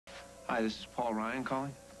Hi, this is Paul Ryan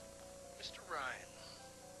calling. Mr. Ryan,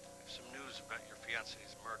 I have some news about your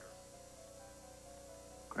fiance's murder.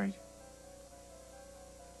 Great.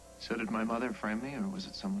 So did my mother frame me, or was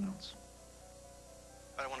it someone else?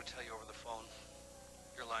 I don't want to tell you over the phone.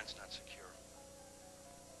 Your line's not secure.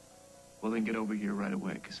 Well, then get over here right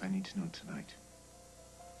away, because I need to know tonight.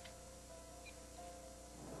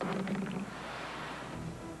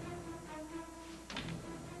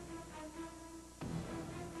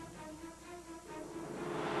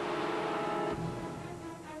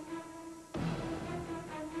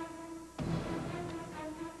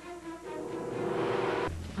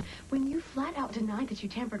 When you flat out denied that you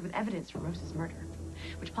tampered with evidence from Rose's murder,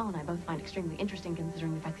 which Paul and I both find extremely interesting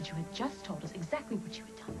considering the fact that you had just told us exactly what you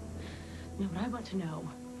had done. Now, what I want to know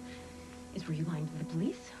is, were you lying to the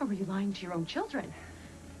police, or were you lying to your own children?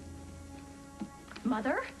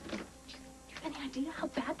 Mother? Do you have any idea how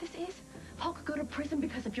bad this is? Paul could go to prison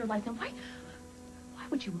because of your lies. Now, why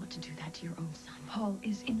would you want to do that to your own son? Paul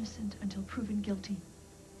is innocent until proven guilty.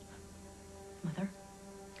 Mother,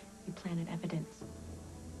 you planted evidence.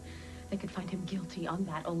 They could find him guilty on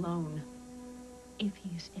that alone. If he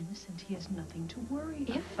is innocent, he has nothing to worry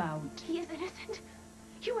about. He is innocent?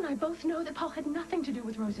 You and I both know that Paul had nothing to do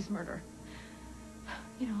with Rose's murder.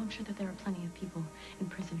 You know, I'm sure that there are plenty of people in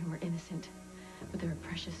prison who are innocent, but there are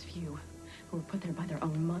precious few who were put there by their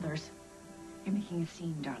own mothers. You're making a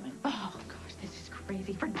scene, darling. Oh, gosh, this is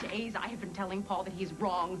crazy. For days, I have been telling Paul that he's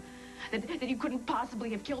wrong, that you couldn't possibly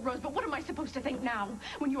have killed Rose. But what am I supposed to think now,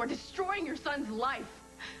 when you are destroying your son's life?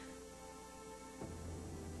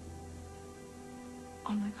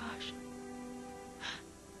 Oh, my gosh.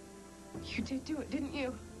 You did do it, didn't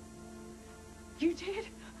you? You did?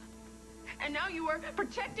 And now you are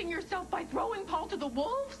protecting yourself by throwing Paul to the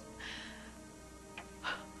wolves?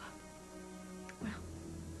 Well,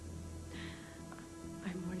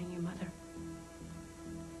 I'm warning you, Mother.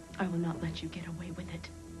 I will not let you get away with it.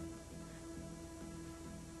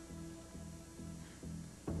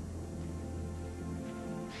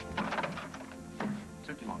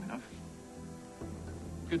 Took you long enough.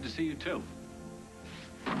 Good to see you, too.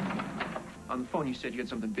 On the phone, you said you had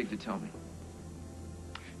something big to tell me.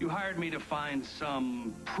 You hired me to find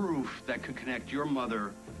some proof that could connect your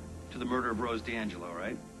mother to the murder of Rose D'Angelo,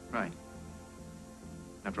 right? Right.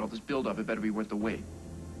 After all this build-up, it better be worth the wait.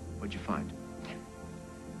 What'd you find?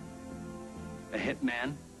 A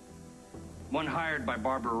hitman. One hired by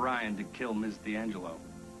Barbara Ryan to kill Ms. D'Angelo.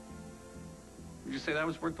 Would you say that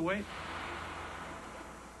was worth the wait?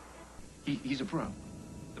 He's a pro.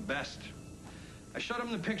 The best. I showed him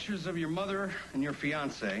the pictures of your mother and your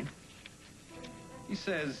fiancé. He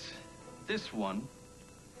says this one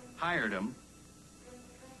hired him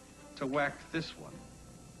to whack this one.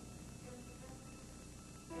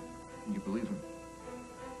 You believe him?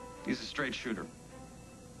 He's a straight shooter.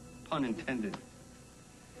 Pun intended.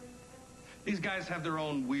 These guys have their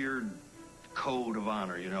own weird code of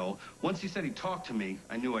honor, you know. Once he said he'd talk to me,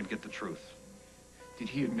 I knew I'd get the truth. Did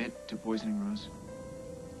he admit to poisoning Rose?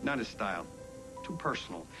 Not his style. Too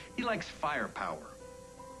personal. He likes firepower.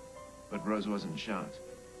 But Rose wasn't shot.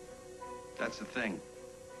 That's the thing.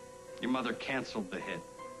 Your mother canceled the hit.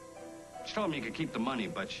 She told me you could keep the money,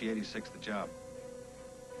 but she 86'd the job.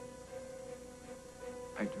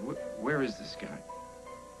 Where is this guy?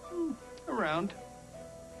 Around.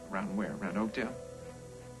 Around where? Around Oakdale?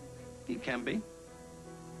 He can be.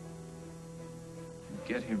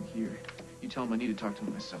 Get him here. You tell him I need to talk to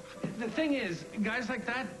him myself. The thing is, guys like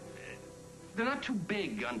that, they're not too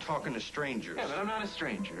big on talking to strangers. Yeah, but I'm not a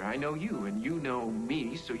stranger. I know you, and you know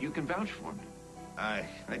me, so you can vouch for me. I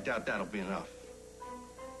doubt that'll be enough.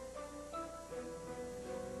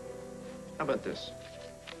 How about this?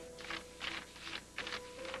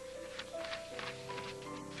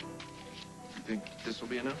 You think this will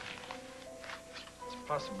be enough? It's a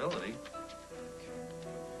possibility.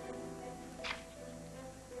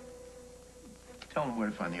 Tell him where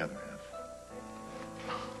to find the other half.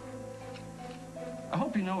 I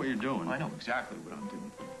hope you know what you're doing. I know exactly what I'm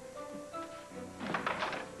doing.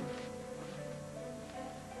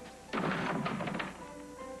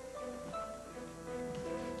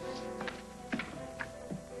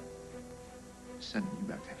 Sending you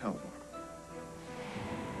back to hell, Barbara.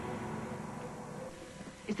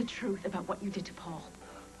 Is the truth about what you did to Paul.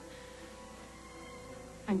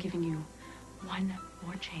 I'm giving you one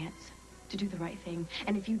more chance to do the right thing.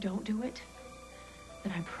 And if you don't do it,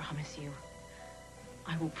 then I promise you,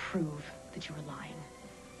 I will prove that you were lying.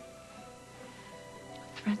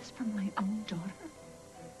 Threats from my own daughter?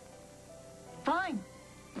 Fine.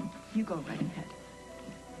 You go right ahead.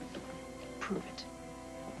 Prove it.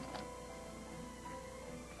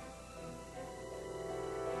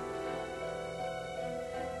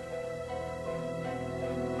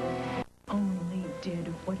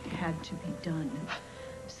 what had to be done.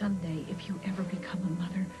 Someday, if you ever become a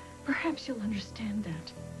mother, perhaps you'll understand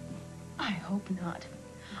that. I hope not.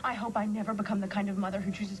 I hope I never become the kind of mother who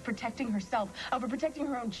chooses protecting herself over protecting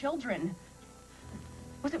her own children.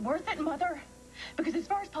 Was it worth it, Mother? Because as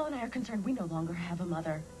far as Paul and I are concerned, we no longer have a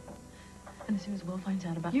mother. And as soon as Will finds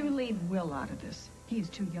out about... You leave Will out of this. He is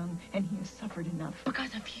too young, and he has suffered enough.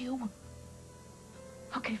 Because of you?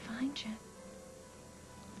 Okay, fine, Jen.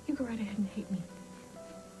 You go right ahead and hate me.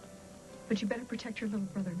 But you better protect your little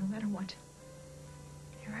brother no matter what.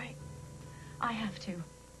 You're right. I have to.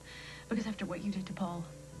 Because after what you did to Paul,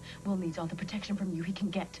 Will needs all the protection from you he can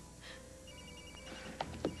get.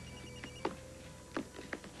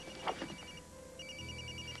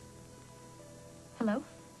 Hello?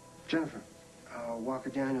 Jennifer, Walker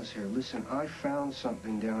Daniels here. Listen, I found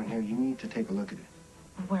something down here. You need to take a look at it.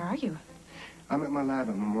 Where are you? I'm at my lab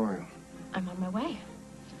at Memorial. I'm on my way.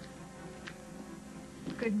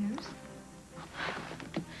 Good news?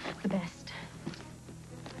 The best.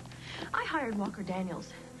 I hired Walker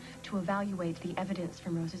Daniels to evaluate the evidence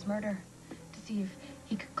from Rose's murder to see if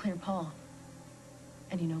he could clear Paul.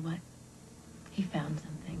 And you know what? He found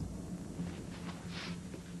something.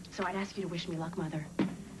 So I'd ask you to wish me luck, Mother.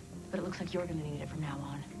 But it looks like you're gonna need it from now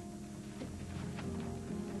on.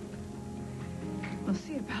 We'll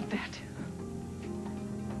see about that.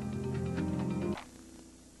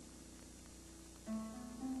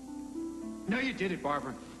 No, you did it,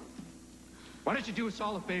 Barbara. Why don't you do us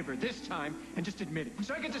all a favor this time and just admit it?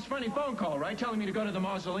 So I get this funny phone call, right, telling me to go to the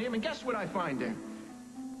mausoleum, and guess what I find there?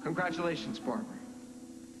 Congratulations, Barbara.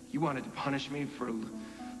 You wanted to punish me for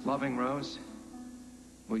loving Rose?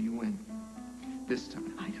 Well, you win. This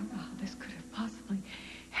time. I don't know how this could have possibly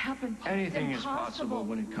happened. Anything is possible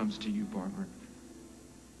when it comes to you, Barbara.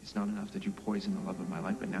 It's not enough that you poisoned the love of my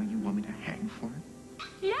life, but now you want me to hang for it?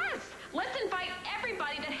 Yes! Let's invite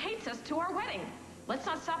everybody that hates us to our wedding. Let's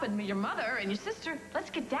not stop at your mother and your sister. Let's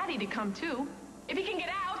get Daddy to come, too. If he can get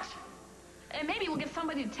out. And maybe we'll get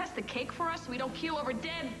somebody to test the cake for us so we don't keel over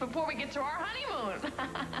dead before we get to our honeymoon.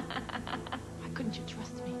 Why couldn't you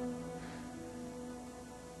trust me?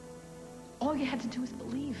 All you had to do was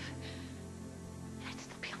believe. I'd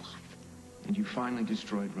still be alive. And you finally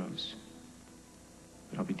destroyed Rose.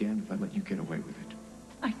 But I'll be damned if I let you get away with it.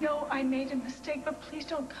 I know I made a mistake, but please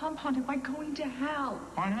don't compound it by going to Hal.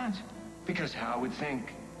 Why not? Because Hal would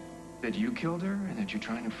think that you killed her and that you're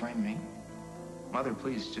trying to frame me. Mother,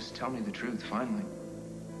 please, just tell me the truth, finally.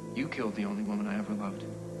 You killed the only woman I ever loved.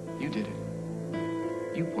 You did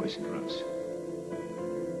it. You poisoned Rose.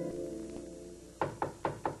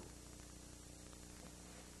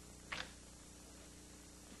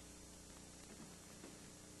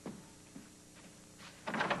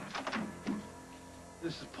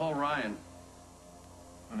 This is Paul Ryan.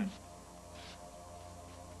 Fine.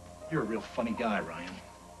 You're a real funny guy, Ryan.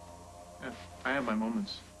 Yeah, I have my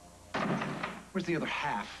moments. Where's the other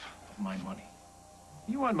half of my money?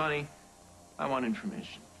 You want money, I want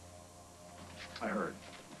information. I heard.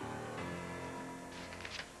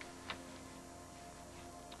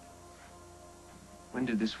 When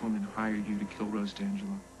did this woman hire you to kill Rose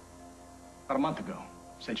D'Angelo? About a month ago.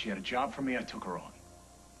 Said she had a job for me, I took her on.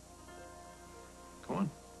 Go on.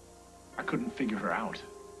 I couldn't figure her out.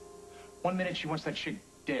 1 minute she wants that chick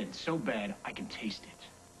dead so bad I can taste it.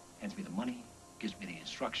 Hands me the money, gives me the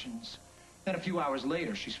instructions. Then a few hours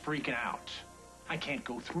later, she's freaking out. I can't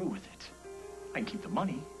go through with it. I can keep the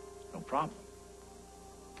money, no problem.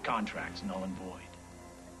 The contract's null and void.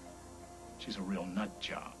 She's a real nut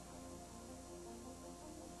job.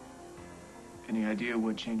 Any idea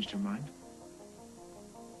what changed her mind?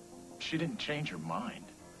 She didn't change her mind.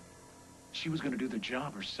 She was going to do the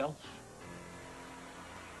job herself.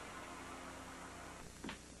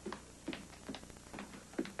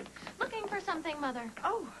 Looking for something, Mother.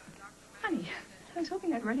 Oh, honey, I was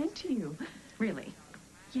hoping I'd run into you. Really?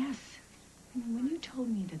 Yes. I mean, when you told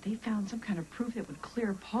me that they found some kind of proof that would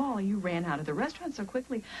clear Paul, you ran out of the restaurant so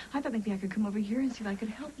quickly. I thought maybe I could come over here and see if I could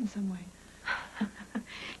help in some way.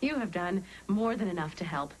 You have done more than enough to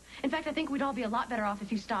help. In fact, I think we'd all be a lot better off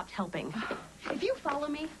if you stopped helping. If you follow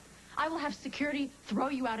me, I will have security throw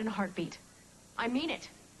you out in a heartbeat. I mean it.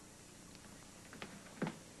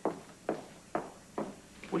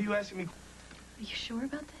 What are you asking me? Are you sure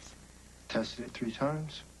about this? Tested it 3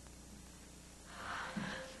 times.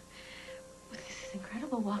 Well, this is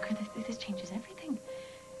incredible, Walker. This changes everything.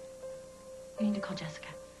 We need to call Jessica.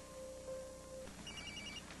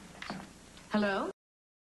 Hello?